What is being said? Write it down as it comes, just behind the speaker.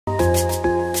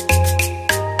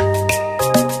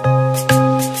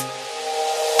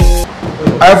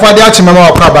I for the Achimama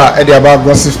Okaba at the about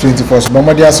Gossip 24. So,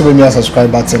 Momodia so me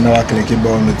subscribe button now click the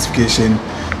bell notification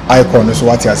icon so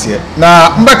what you see.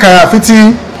 Now, Mbaka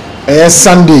fiti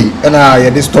Sunday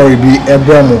and this story be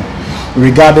Ebremo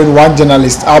regarding one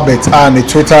journalist Albert and the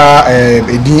Twitter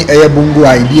bungu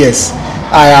ideas.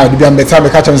 I be am better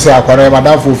catch am say akwara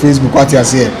madam for Facebook what you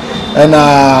see. And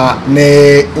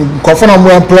ne kofona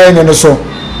mo employing no so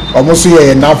almost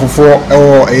here now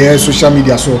for social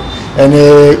media so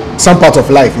and some part of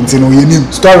life into no you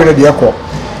story no dey call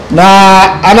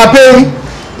na anapay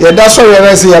yeah that's why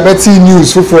we say abeti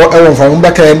news for from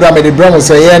Mbaka and am the brand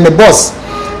say yeah the boss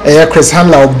Chris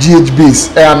Handler of GH Base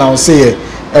announce say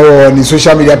on the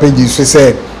social media pages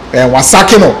say was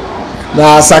sacking no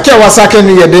na sake was sacking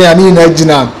ye dey ani na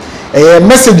gina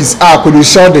messages are could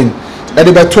shouting e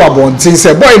dey beto abontin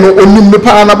say boy no onim me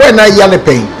pa na boy na ya ne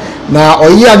pen na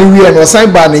oyi ani wi no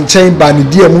sign ban in chain ban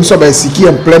die mu so ba siki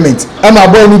employment ama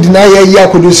boy ni deny ya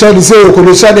could shout say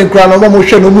could shout in crown no mo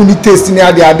hwe no mu ni taste ni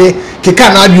ade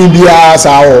keka na adwin bia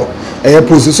sa o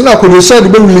post so na could shout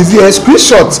be release a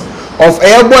screenshot of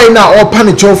a boy now or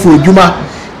panic for Juma.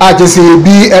 I just say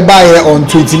be a buyer on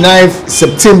 29th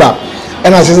September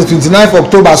and I say 29th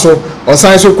October so or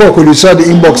sign so call could you share the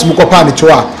inbox muko panic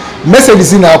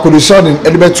messages in our could you share in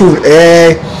Edibetoon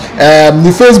the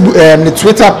Facebook the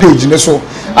Twitter page so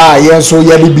yeah so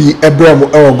yelly be a brand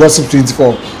or gossip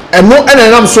 24 and no and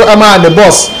I'm so am I the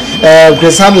boss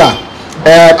Chris Handler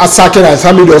attacking as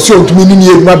family or so to me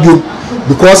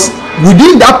because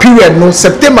within that period no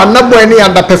September na boy any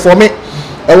underperforming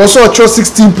I was so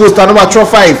 16 posts and I 5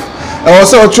 I was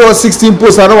so 16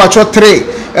 posts and I 3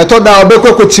 I thought that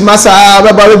obeko ko chimasa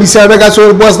baba we say bega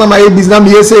so boss na my business na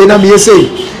me say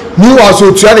me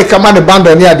also to the command the band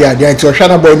near there to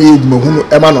hwana boy ni edmo hunu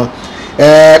ema no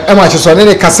ema cheso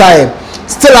ne kasa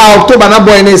still October na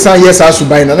boy na say yes asu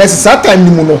buy na next time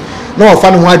ni mu no na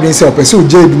ofa no ho adwen say opese o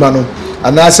je eduma no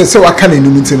ana say waka na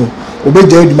enum ti no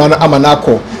obeje eduma no ama na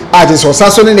akọ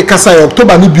just so ne kasa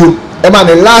October ni bio ema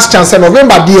the last chance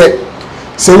November there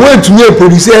so when to me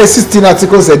produce 16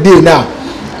 articles a day now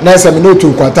na say me no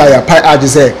to kwata ya pai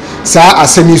just say sa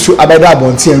asemi su abeda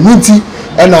abonti enunti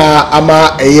na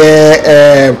ama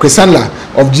Chrisanla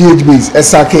of GH Base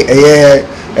SAK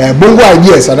bongo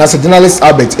ideas and as a journalist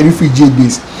Albert every GH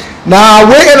Base now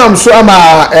we am so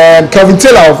ama Kelvin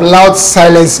Taylor of Loud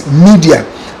Silence Media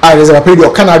there's a page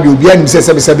of Canada will be and say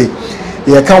sebe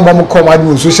yeah come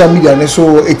on social media and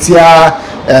so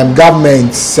etia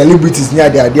government celebrities near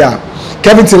the idea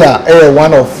Kelvin Taylor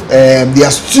one of the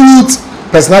astute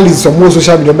personalities of most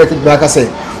social media make like I say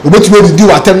we bet to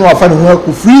do attend no find work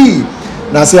free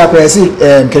na say akwa say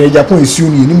Kenya Japan issue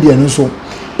ni India no so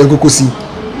egokosi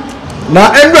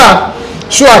na endra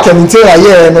so Kelvin Taylor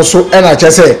here no so na che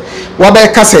say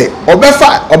wabe ka say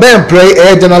obe employ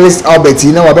journalist Albert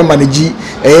na wabe manage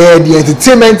the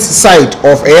entertainment side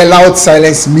of Loud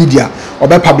Silence Media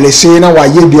obe publish na wa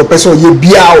ye the person ye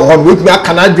bia on with me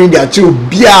can I drink their chill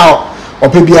bia or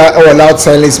bia or Loud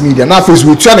Silence Media na face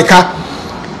we try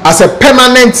as a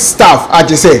permanent staff I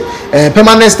just say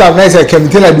permanent staff na say Kelvin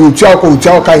Taylor do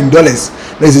utua in dollars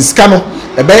there is scam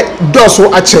e be do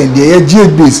so a chain the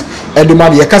GH Base and the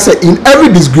man you can say in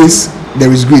every disgrace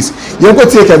there is grace you go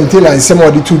take Kelvin Taylor and some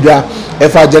of the two there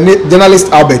if a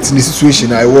journalist Albert in the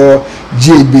situation I were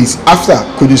GH Base after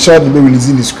could you show me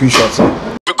releasing the screenshots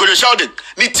could you shout it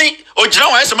niti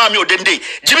ojina wa ese ma mi odende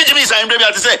Jimmy is I'm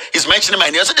to say he's mentioning my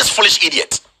name so this foolish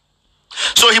idiot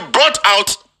so he brought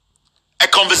out a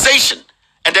conversation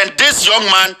and then this young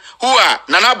man who are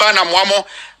Nana Aba Anamoah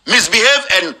misbehaved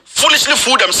and foolishly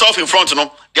fooled themselves in front of them.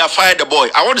 They have fired the boy.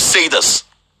 I want to say this.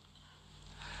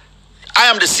 I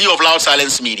am the CEO of Loud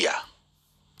Silence Media.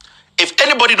 If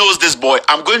anybody knows this boy,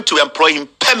 I'm going to employ him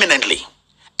permanently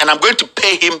and I'm going to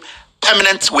pay him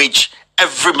permanent wage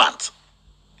every month.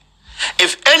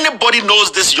 If anybody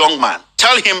knows this young man,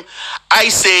 tell him I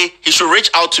say he should reach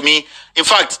out to me. In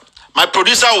fact, my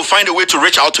producer will find a way to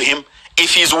reach out to him.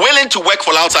 If he's willing to work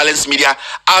for Loud Silence Media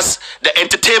as the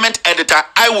entertainment editor,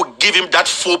 I will give him that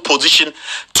full position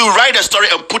to write a story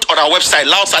and put on our website,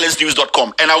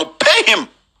 loudsilencenews.com. And I will pay him.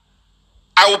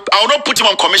 I will not put him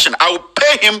on commission. I will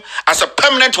pay him as a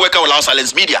permanent worker with Loud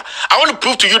Silence Media. I want to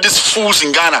prove to you these fools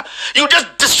in Ghana. You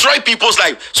just destroy people's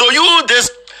life. So you, this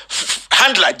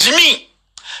handler, Jimmy,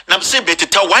 now I'm saying, better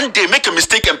tell one day, make a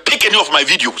mistake and pick any of my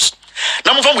videos.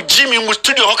 Now I'm with Jimmy in the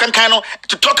studio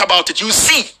to talk about it. You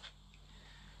see.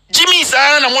 Jimmy is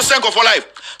for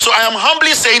life. So I am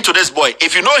humbly saying to this boy,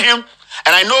 if you know him,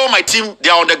 and I know my team, they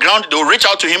are on the ground, they will reach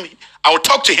out to him. I will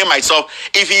talk to him myself.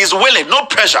 If he is willing, no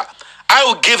pressure, I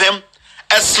will give him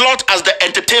a slot as the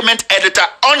entertainment editor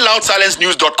on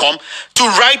loudsilencenews.com to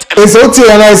write. It's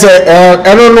okay, and I say,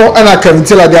 I don't know, and I can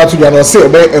tell you to you, say,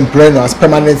 obey employing as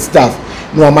permanent staff.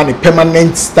 No money,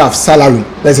 permanent staff salary.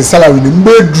 There's a salary in the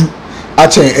bedroom.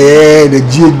 Actually, the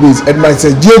GH base. Edmund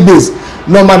says GH base.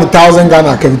 No money 1,000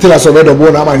 Ghana. Can tell us over the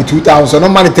bone? No money 2,000. So no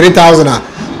money 3,000.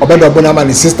 Over the bone? No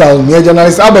money 6,000. Me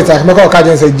journalist Albert, I make a card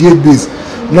and say GH base.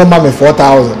 No money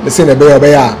 4,000. They say the bear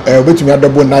wait to me at the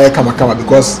bone now kama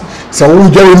because so we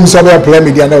get him some play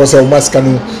media never say mask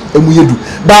canu emuyedu.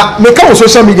 But make our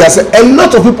social media say a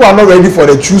lot of people are not ready for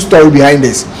the true story behind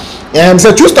this.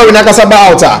 Say true story na kasa ba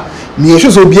out. Me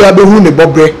shows will be able to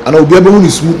bobre and will be able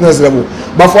to smoothness level.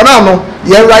 But for now, no,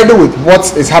 you're riding with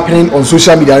what is happening on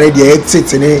social media. The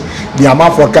exits and the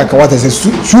amount for what is a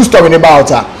true story about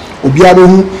her.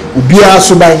 Ubiabu, Ubia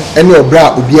Subai, any of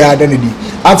bra, Ubia identity.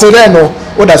 Until then, no,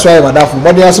 oh, that's why I'm for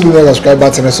what they also do subscribe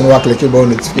button and so click about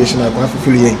notification. I can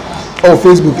affiliate. Oh,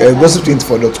 Facebook,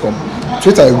 gossip24.com,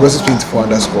 Twitter,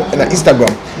 gossip24_, and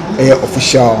Instagram,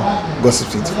 official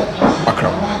gossip24.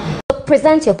 Background.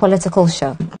 Present your political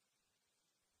show.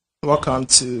 Welcome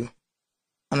to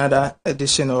another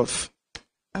edition of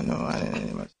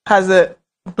Has a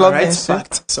blog writes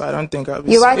facts, so I don't think I'll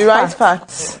be. You write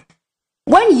facts.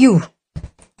 When you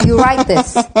write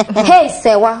this, hey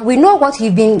Sewa, we know what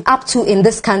you've been up to in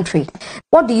this country.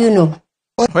 What do you know?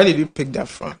 Where did you pick that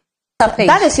from?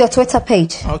 That is your Twitter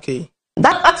page. Okay.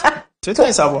 That Twitter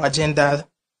is our agenda.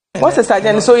 What's the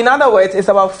agenda? So in other words, it's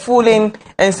about fooling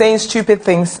and saying stupid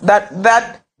things.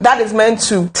 That is meant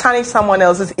to tarnish someone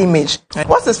else's image.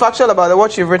 What's this factual about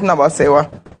what you've written about Sewa?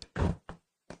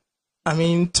 I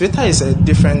mean, Twitter is a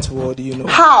different world, you know.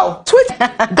 How? Twitter?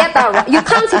 Get that right. You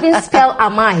can't even spell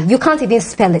Amai. You can't even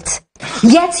spell it.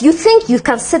 Yet you think you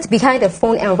can sit behind a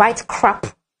phone and write crap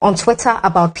on Twitter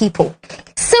about people.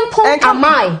 Simple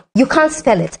Amai. You can't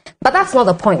spell it. But that's not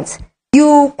the point.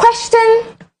 You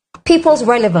question people's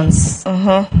relevance.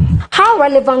 How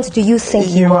relevant do you think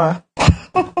you are?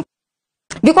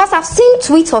 Because I've seen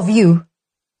tweets of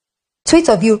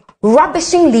you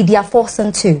rubbishing Lydia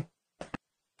Forson too.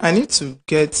 I need to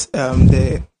get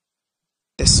the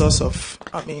source of.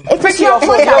 I mean, it's your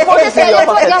phone. Your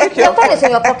phone is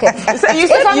in your pocket. So you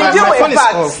said you deal with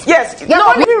facts. Yes.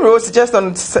 No, we wrote just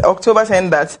on October 10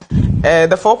 that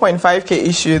the 4.5K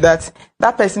issue that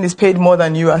person is paid more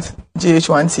than you at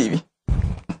GH1 TV.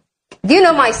 Do you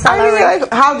know my salary? I mean,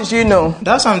 how did you know?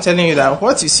 That's why I'm telling you that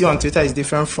what you see on Twitter is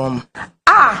different from.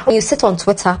 When you sit on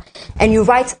Twitter and you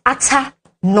write utter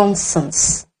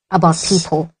nonsense about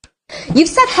people. You've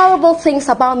said horrible things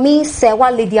about me,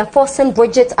 Sewa, Lydia Forson,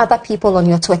 Bridget, other people on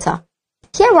your Twitter.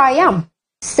 Here I am.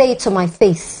 Say it to my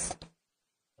face.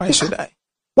 Why should I?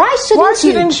 Why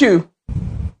shouldn't you?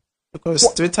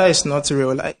 Because Twitter is not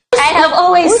real life. I have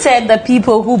always said that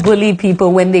people who bully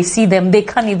people, when they see them, they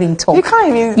can't even talk. You can't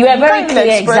even. You are a very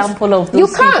clear example of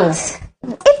those people. You can't.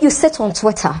 If you sit on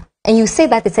Twitter and you say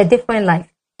that it's a different life,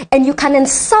 and you can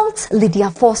insult Lydia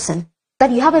Forson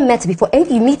that you haven't met before, and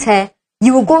if you meet her,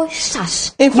 you will go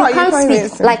shush. You can't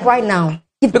speak like right now.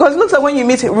 Because it looks like when you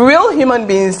meet real human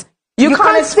beings, you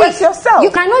can't express yourself.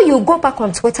 I know you go back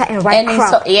on Twitter and write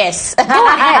crap. Yes. Go ahead.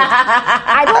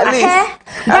 I don't care.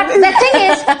 But the thing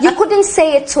is, you couldn't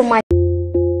say it to my